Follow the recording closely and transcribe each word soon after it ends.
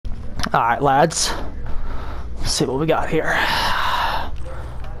Alright, lads. Let's see what we got here.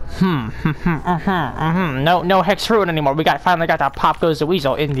 No Hex Ruin anymore. We finally got that Pop Goes the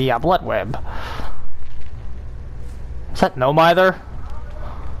Weasel in the Blood Web. Is that Gnome either?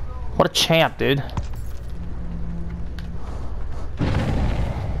 What a champ, dude.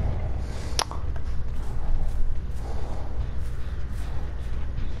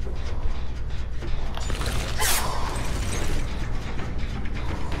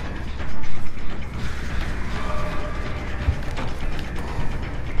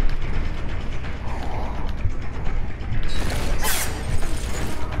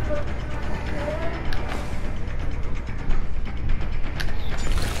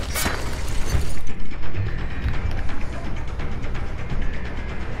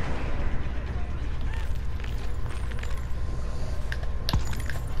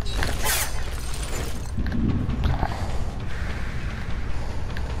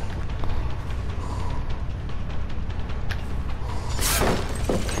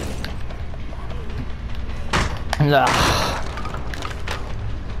 Nah.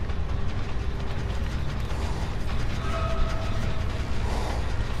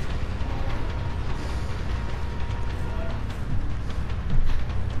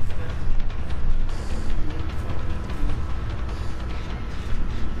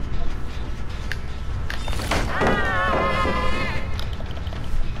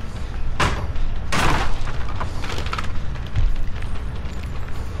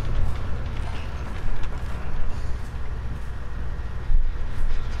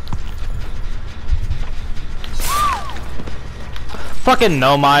 Fucking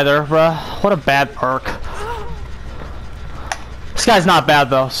Gnome either, bruh. What a bad perk. This guy's not bad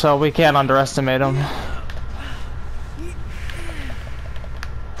though, so we can't underestimate him.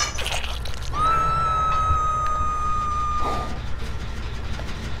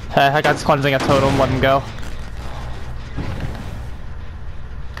 Hey, I got cleansing a totem, let him go.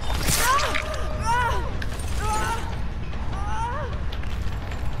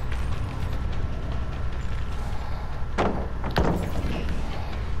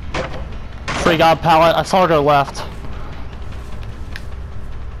 Free God pallet. I saw her go left.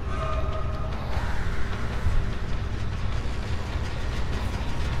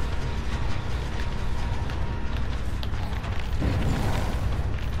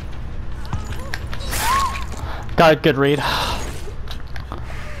 Got a good read.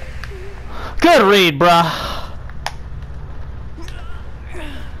 Good read, bruh.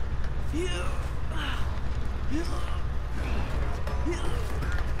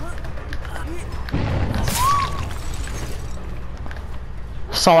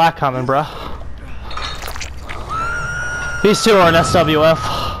 Saw that coming, bruh. These two are an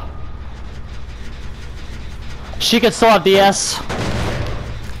SWF. She could still have DS.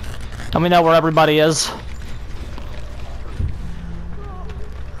 And we know where everybody is.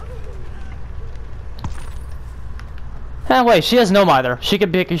 Wait, she has Gnome either. She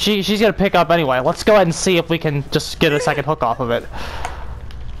could pick. She's gonna pick up anyway. Let's go ahead and see if we can just get a second hook off of it.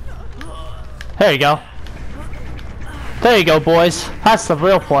 There you go. There you go, boys. That's the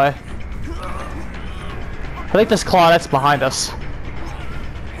real play. I think this Claudette's behind us.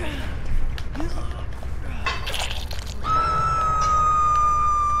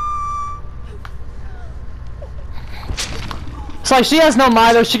 It's like she has no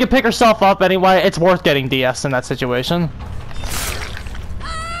either. She can pick herself up anyway. It's worth getting DS in that situation.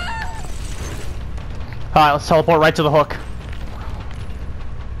 Alright, let's teleport right to the hook.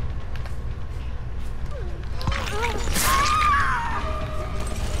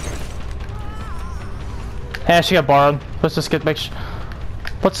 Yeah, she got borrowed. Let's just get let's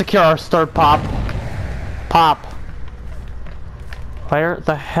secure our third pop. Pop. Where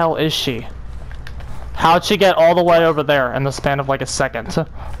the hell is she? How'd she get all the way over there in the span of like a second?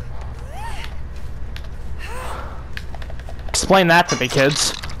 Explain that to me,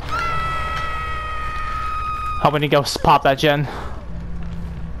 kids. How many go pop that gen?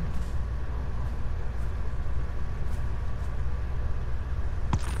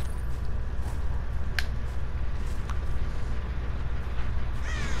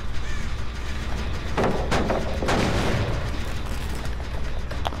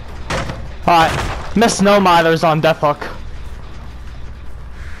 Alright, Miss Gnome either's on Death Hook.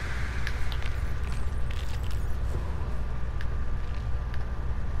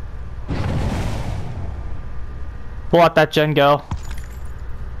 We'll let that gen go.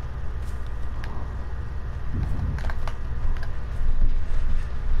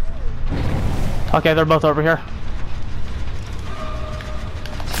 Okay, they're both over here.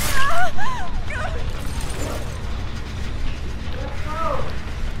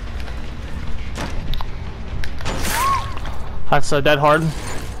 That's a dead hard.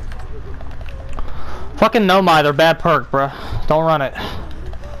 Fucking Nomai, they're bad perk, bruh. Don't run it.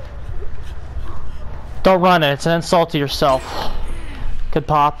 Don't run it, it's an insult to yourself. Good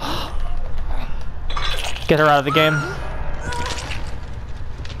pop. Get her out of the game.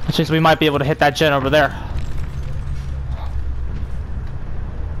 Which means we might be able to hit that gen over there.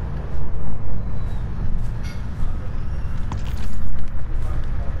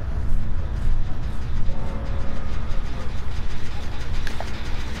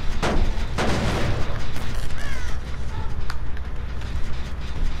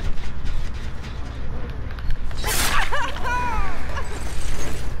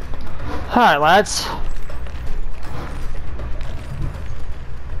 Alright, lads.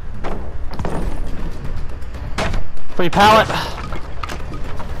 Free pallet.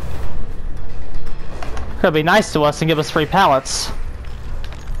 Could be nice to us and give us free pallets.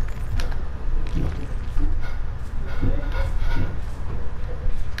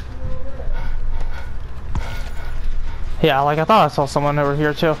 Yeah, like I thought I saw someone over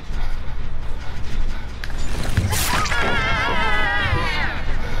here too.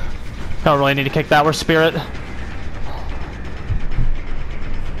 Don't really need to kick that, we're spirit.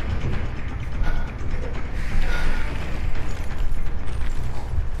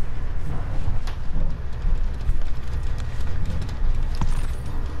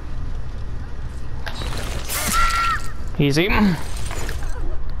 Easy.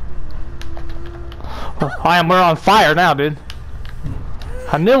 We're on fire now, dude.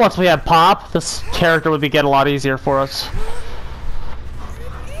 I knew once we had pop, this character would get a lot easier for us.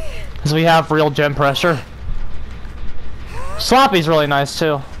 Because we have real gen pressure. Sloppy's really nice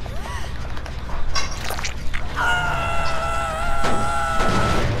too.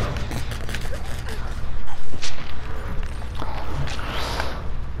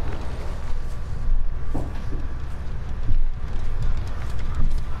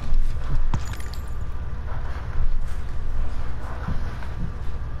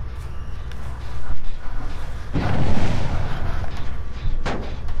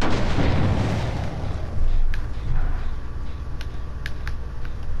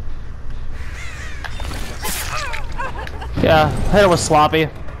 Yeah, hit it with sloppy.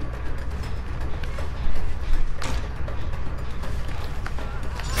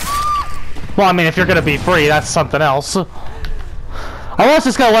 Well, I mean, if you're gonna be free, that's something else. I was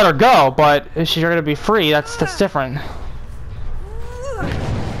just gonna let her go, but if she's gonna be free, that's different.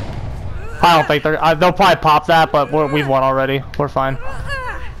 I don't think they'll probably pop that, but we've won already. We're fine.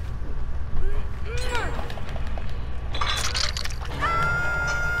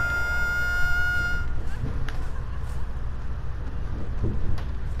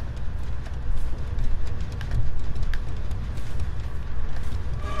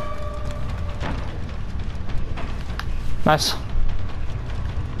 Nice.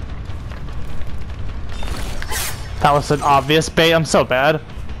 That was an obvious bait. I'm so bad.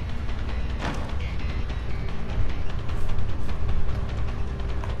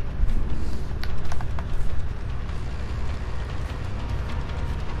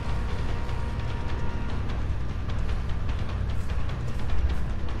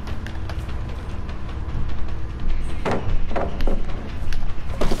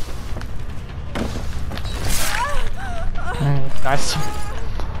 Nice.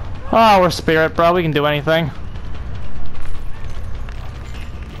 Oh, we're spirit, bro. We can do anything.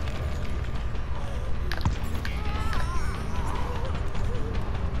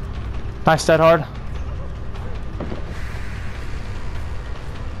 Nice dead hard.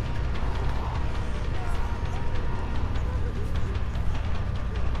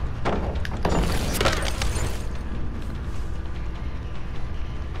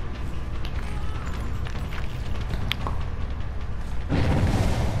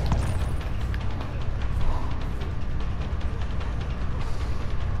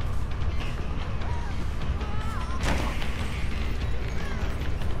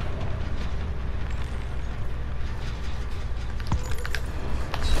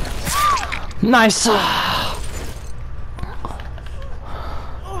 Nice.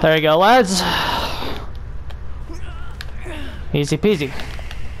 There you go, lads. Easy peasy.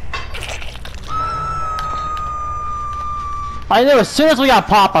 I knew as soon as we got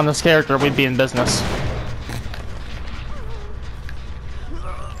pop on this character, we'd be in business.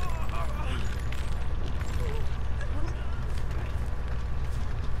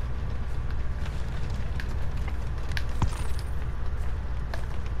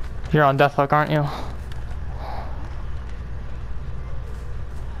 You're on Deathhook, aren't you?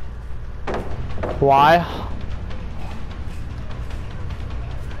 Why?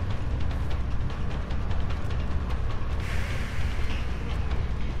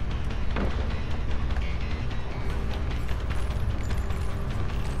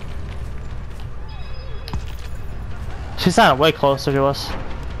 She sounded way closer to us.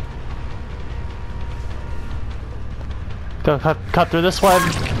 Go cut through this way.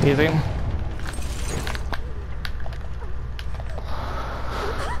 Easy.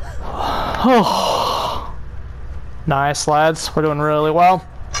 Oh. Nice, lads. We're doing really well.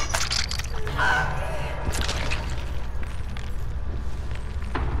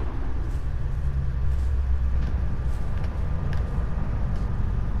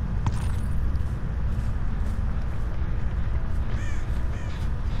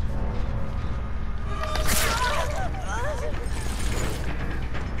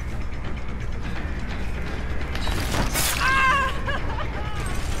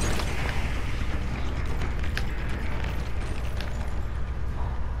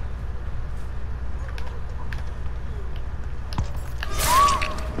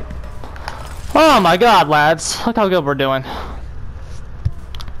 Oh my god, lads. Look how good we're doing.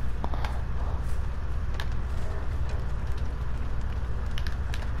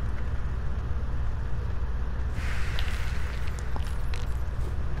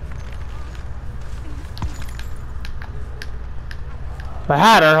 I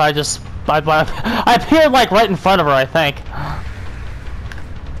had her, I appeared like right in front of her, I think.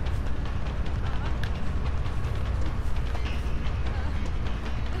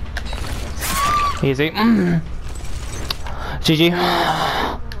 Easy. GG.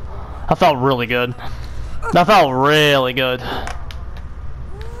 That felt really good. That felt really good.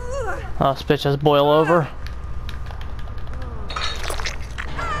 Oh, this bitch has boil over.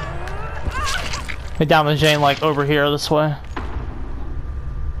 Hey, Diamond Jane, like over here this way.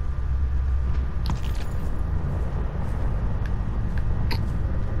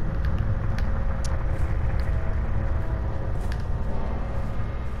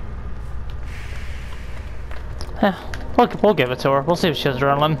 Eh, we'll give it to her. We'll see if she has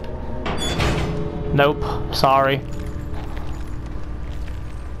adrenaline. Nope. Sorry.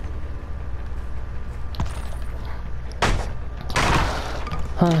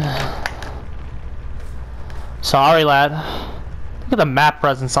 Sorry, lad. Look at the map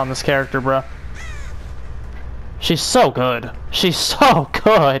presence on this character, bro. She's so good. She's so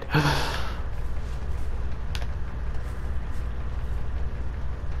good.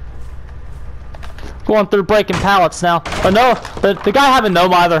 Going through breaking pallets now. But no, the guy having No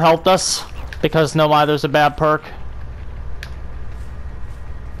Mither helped us because No Mither's a bad perk.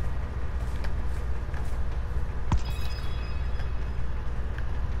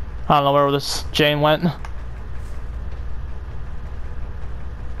 I don't know where this Jane went.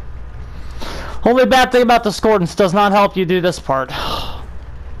 Only bad thing about Discordance does not help you do this part.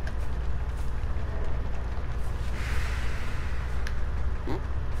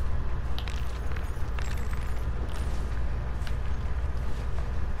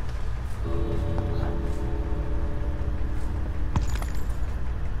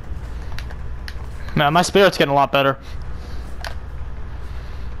 Man, my spirit's getting a lot better.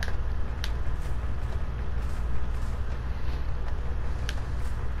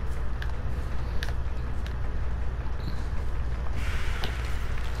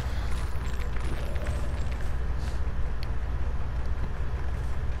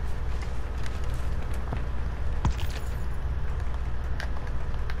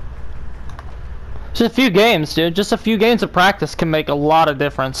 Just a few games, dude. Just a few games of practice can make a lot of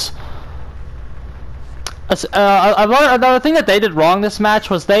difference. Another thing that they did wrong this match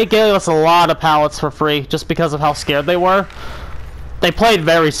was they gave us a lot of pallets for free just because of how scared they were. They played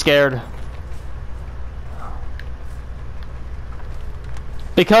very scared.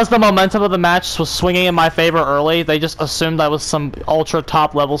 Because the momentum of the match was swinging in my favor early, they just assumed I was some ultra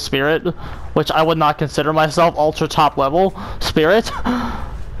top level spirit, which I would not consider myself ultra top level spirit.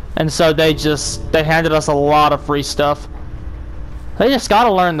 And so they handed us a lot of free stuff. They just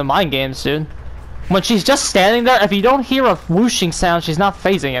gotta learn the mind games, dude. When she's just standing there, if you don't hear a whooshing sound, she's not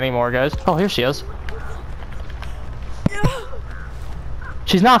phasing anymore, guys. Oh, here she is.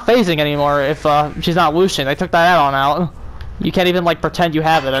 She's not phasing anymore if she's not whooshing. They took that add-on out. You can't even, like, pretend you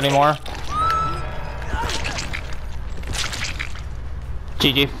have it anymore.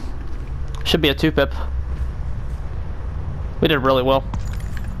 GG. Should be a 2-pip. We did really well.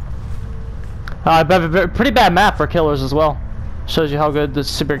 Pretty bad map for killers as well. Shows you how good this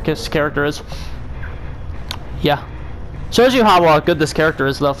Super Kiss character is. Yeah. Shows you how good this character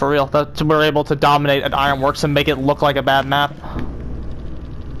is, though, for real. That we're able to dominate at Ironworks and make it look like a bad map.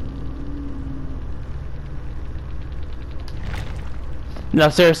 No,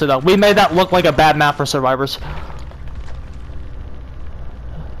 seriously, though. We made that look like a bad map for Survivors.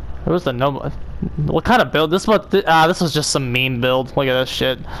 What was the no... What kind of build? This was just some meme build. Look at this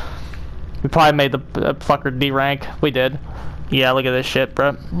shit. We probably made the fucker D rank. We did. Yeah, look at this shit,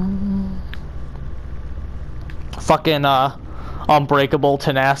 bro. Fucking Unbreakable,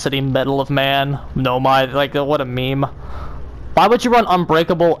 Tenacity, Medal of Man, Nomai. Like, what a meme. Why would you run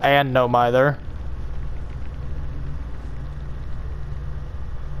Unbreakable and Nomai there?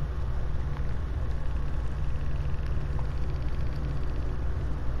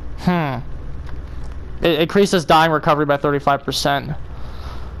 It increases dying recovery by 35%.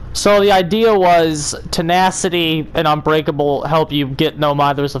 So the idea was Tenacity and Unbreakable help you get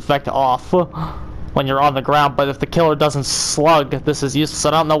Nomai's effect off when you're on the ground, but if the killer doesn't slug, this is useless.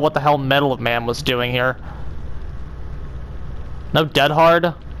 I don't know what the hell Medal of Man was doing here. No Dead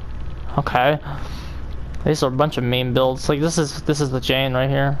Hard? Okay. These are a bunch of meme builds. Like, this is the Jane right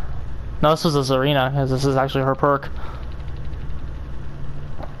here. No, this was a Zarina, because this is actually her perk.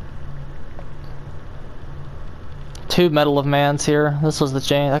 Two Medal of Mans here. This was the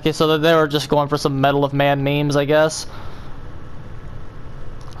Jane. Okay, so they were just going for some Medal of Man memes, I guess.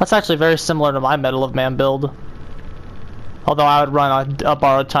 That's actually very similar to my Medal of Man build. Although I would run a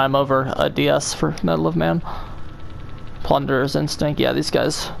Borrowed Time over a DS for Medal of Man. Plunderer's Instinct. Yeah, these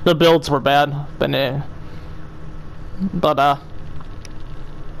guys. The builds were bad, but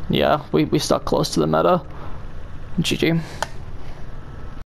yeah, we stuck close to the meta. GG.